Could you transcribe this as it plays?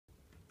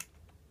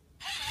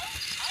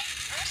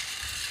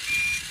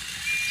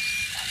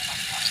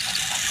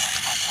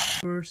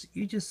First,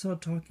 you just saw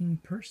Talking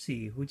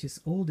Percy, which is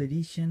old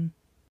edition.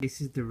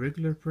 This is the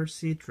regular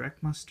Percy,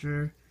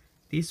 Trackmaster.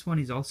 This one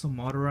is also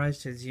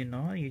motorized, as you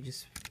know. You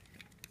just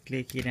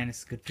click it and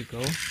it's good to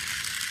go.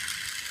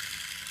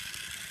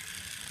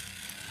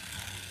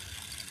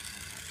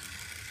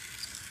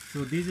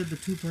 So these are the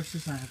two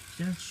Percys I have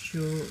just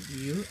showed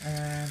you,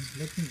 and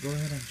let me go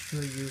ahead and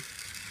show you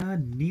a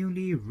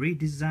newly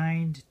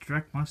redesigned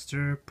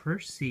Trackmaster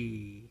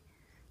Percy.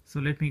 So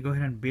let me go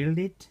ahead and build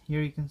it.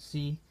 Here you can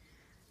see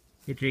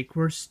it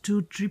requires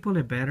two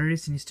AAA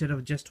batteries instead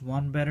of just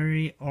one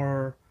battery,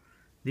 or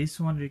this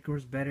one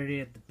requires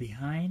battery at the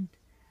behind,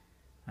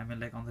 I mean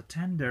like on the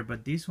tender,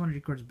 but this one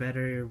requires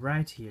battery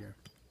right here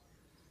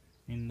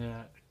in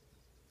the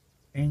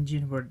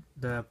engine where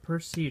the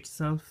Percy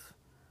itself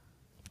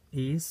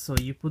is. So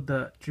you put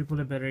the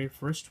AAA battery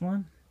first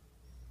one,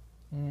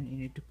 and you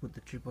need to put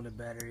the AAA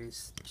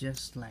batteries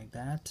just like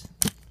that.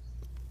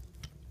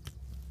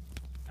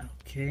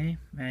 Okay,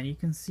 and you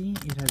can see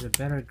it has a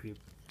better grip.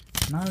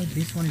 Now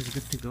this one is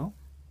good to go,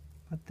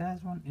 but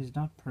that one is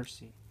not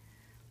Percy.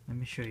 Let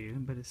me show you,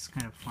 but it's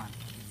kind of fun.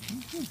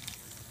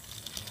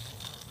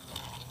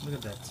 Look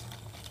at that.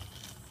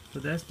 So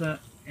that's the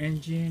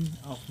engine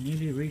of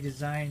newly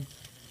redesigned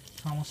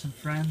Thomas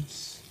 &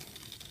 Friends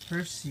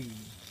Percy.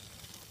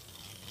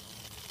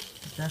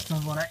 But that's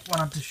not what I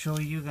wanted to show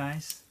you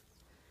guys.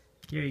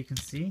 Here you can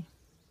see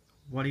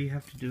what you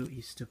have to do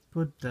is to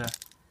put the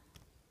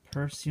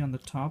Percy on the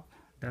top.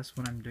 That's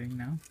what I'm doing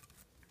now.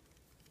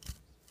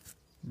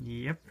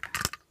 Yep.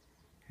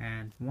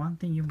 And one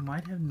thing you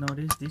might have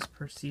noticed, this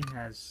Percy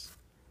has,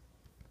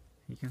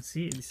 you can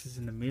see this is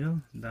in the middle,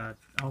 the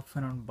off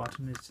and on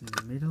button is in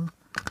the middle.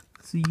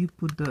 So you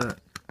put the,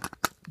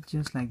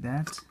 just like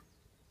that.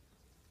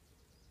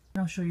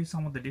 I'll show you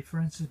some of the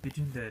differences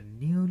between the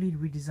newly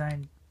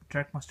redesigned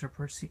Trackmaster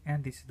Percy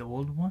and this is the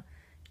old one.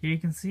 Here you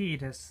can see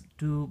it has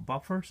two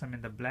buffers, I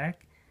mean the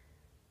black.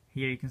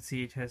 Here you can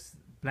see it has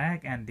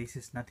black, and this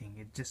is nothing,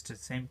 it's just the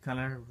same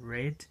color,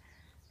 red.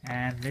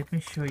 And let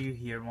me show you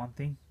here one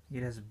thing,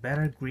 it has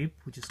better grip,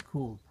 which is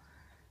cool.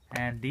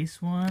 And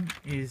this one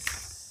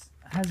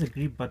has a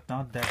grip but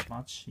not that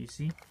much, you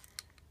see.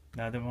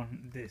 The other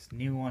one, this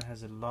new one,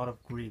 has a lot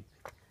of grip.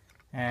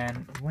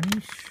 And when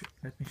you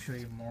let me show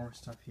you more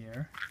stuff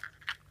here.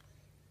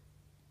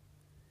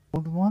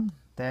 Old one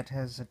that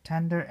has a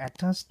tender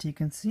attached, you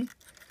can see,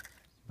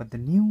 but the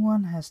new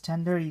one has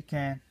tender. You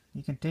can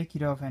take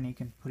it off and you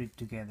can put it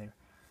together.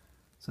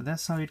 So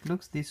that's how it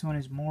looks. This one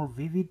is more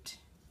vivid.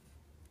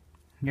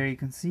 Here you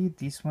can see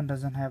this one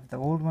doesn't have, the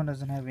old one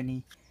doesn't have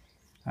any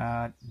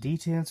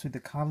details with the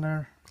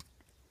color.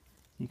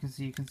 You can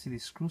see the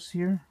screws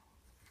here.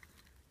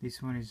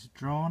 This one is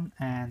drawn,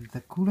 and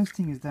the coolest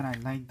thing is that I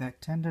like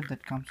that tender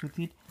that comes with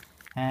it.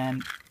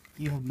 And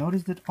you have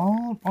noticed that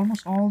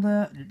almost all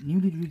the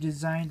newly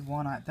redesigned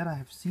one that I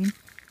have seen,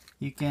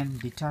 you can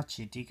detach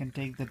it. You can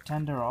take the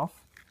tender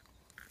off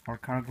or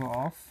cargo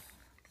off,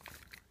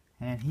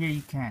 and here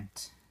you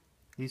can't.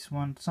 This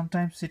one,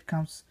 sometimes it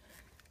comes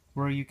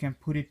where you can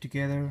put it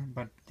together,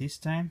 but this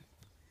time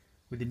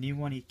with the new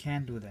one you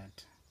can't do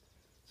that.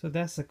 So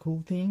that's the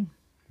cool thing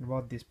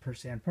about this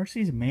Percy. And Percy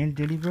is mail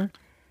deliver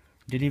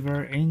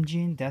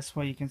engine. That's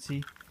why you can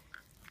see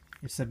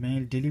it's a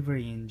mail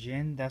delivery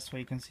engine. That's why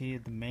you can see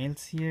the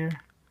mails here,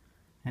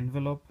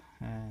 envelope.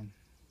 And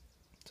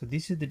so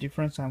this is the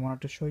difference I wanted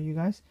to show you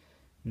guys.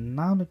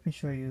 Now let me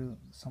show you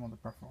some of the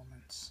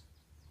performance.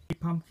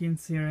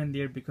 Pumpkins here and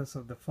there because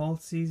of the fall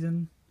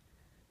season.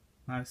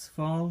 Now it's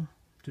fall.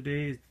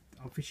 Today is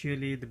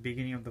officially the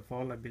beginning of the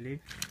fall, I believe.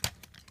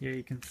 Here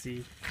you can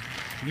see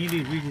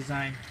newly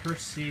redesigned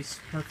Percy's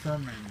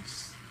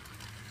performance.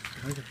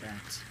 Look at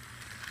that.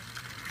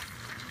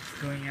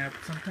 It's going up.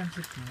 Sometimes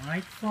it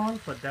might fall,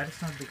 but that is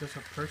not because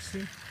of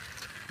Percy.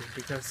 It's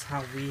because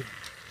how we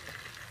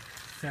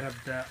set up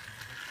the...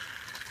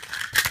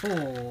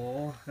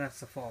 Oh, that's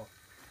the fall.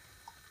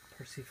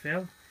 Percy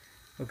fell.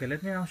 Okay,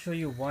 let me now show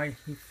you why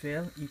he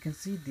fell. You can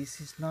see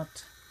this is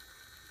not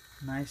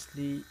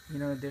nicely, you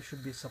know, there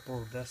should be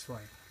support. That's why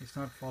it's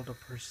not fault of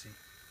Percy.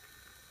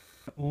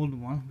 The old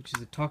one, which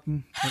is a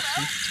talking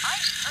Percy,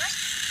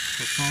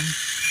 performs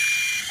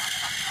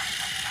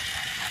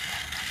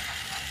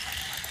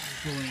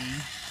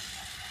going.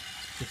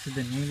 This is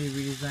the newly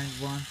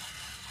redesigned one.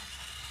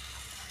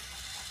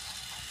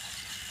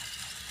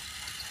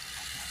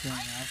 It's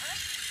going up.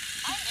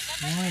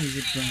 Why is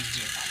it going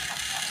here?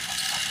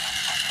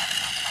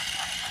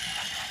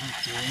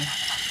 Okay.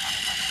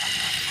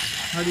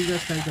 How do you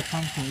guys like the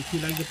pumpkin? If you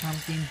like the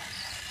pumpkin,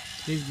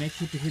 please make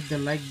sure to hit the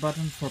like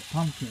button for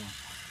pumpkin.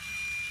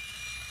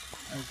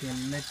 Okay,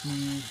 let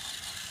me...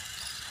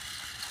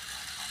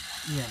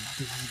 Yeah,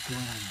 this is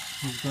going.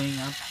 He's going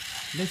up.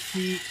 Let's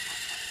see.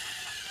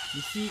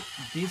 You see,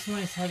 this one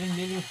is having a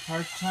little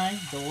hard time,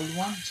 the old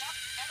one.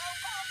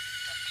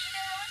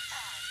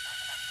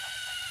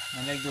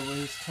 I like the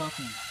way he's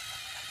talking.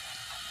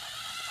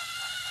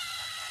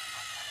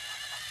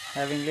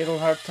 Having little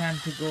hard time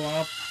to go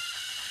up.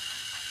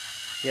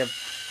 Yep,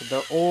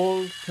 the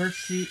old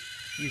Percy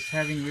is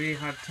having really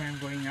hard time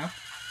going up.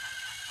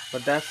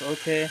 but that's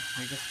okay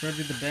because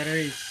probably the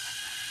batteries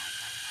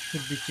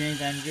should be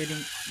changed. I'm getting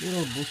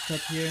little boost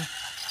up here.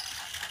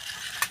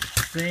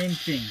 Same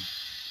thing.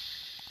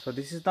 So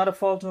this is not a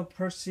fault of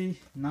Percy.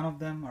 None of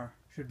them are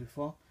should be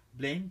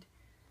blamed.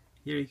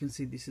 Here you can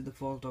see this is the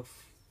fault of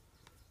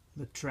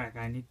the track.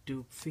 I need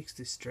to fix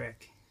this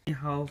track. See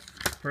how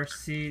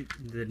Percy,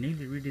 the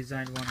newly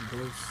redesigned one,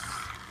 goes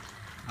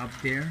up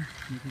there.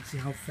 You can see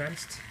how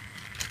fast.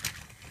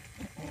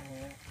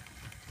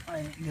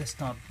 I guess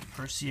not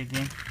Percy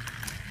again.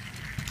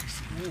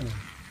 Ooh.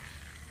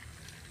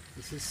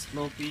 This is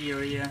slopey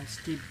area,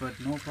 steep, but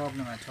no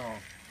problem at all.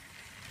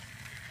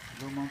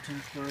 Low mountain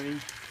flurry.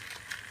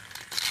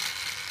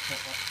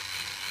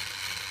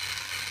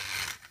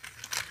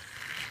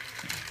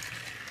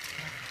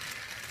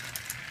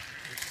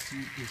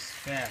 Percy is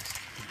fast.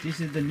 This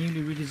is the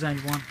newly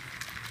redesigned one.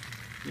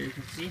 Here you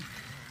can see.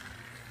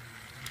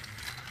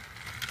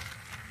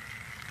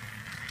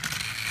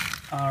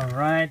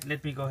 Alright,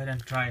 let me go ahead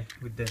and try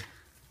with the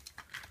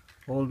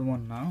old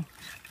one now.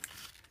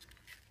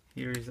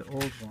 Here is the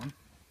old one.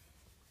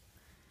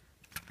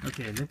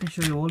 Okay, let me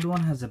show you. Old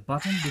one has a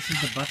button. This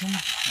is the button.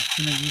 As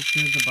soon as you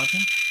press the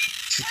button,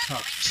 it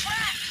talks.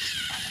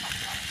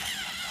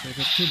 So it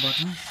has two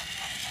buttons.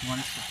 One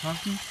is for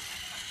talking.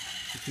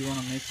 If you want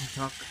to make him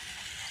talk.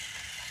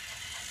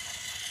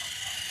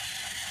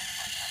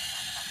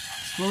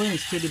 Slowly and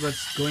steady, but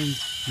it's going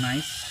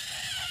nice.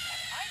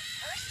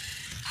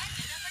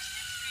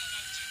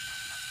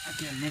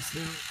 Okay, next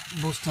little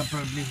boost up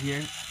probably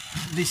here.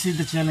 This is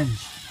the challenge.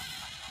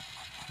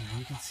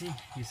 You can see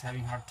he's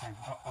having hard time.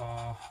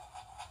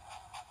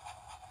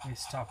 He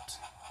stopped.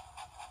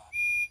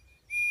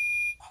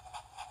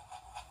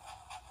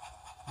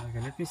 Okay,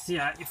 let me see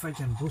if I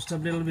can boost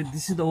up a little bit.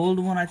 This is the old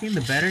one. I think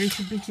the battery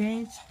should be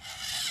changed.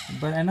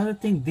 But another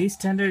thing, this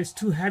tender is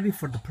too heavy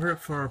for the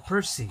for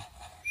Percy.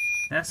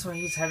 That's why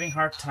he's having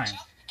hard time.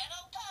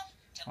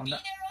 On the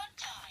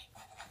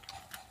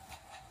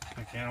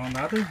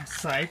other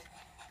side,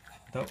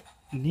 the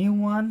new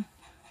one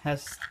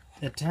has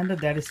a tender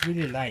that is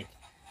really light.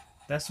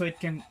 That's why it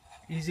can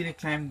easily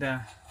climb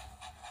the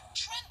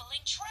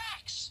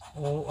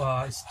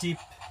steep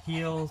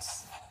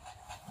hills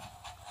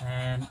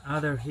and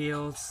other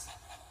hills.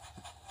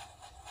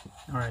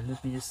 Alright,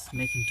 let me just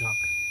make him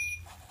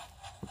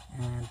talk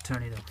and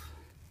turn it off.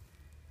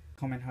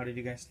 Comment how did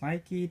you guys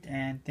like it,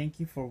 and thank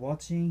you for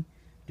watching.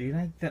 Do you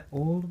like the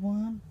old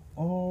one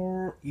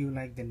or you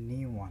like the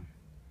new one?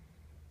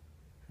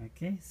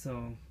 Okay,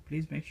 so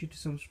please make sure to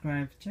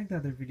subscribe. Check the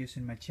other videos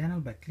in my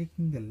channel by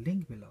clicking the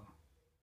link below.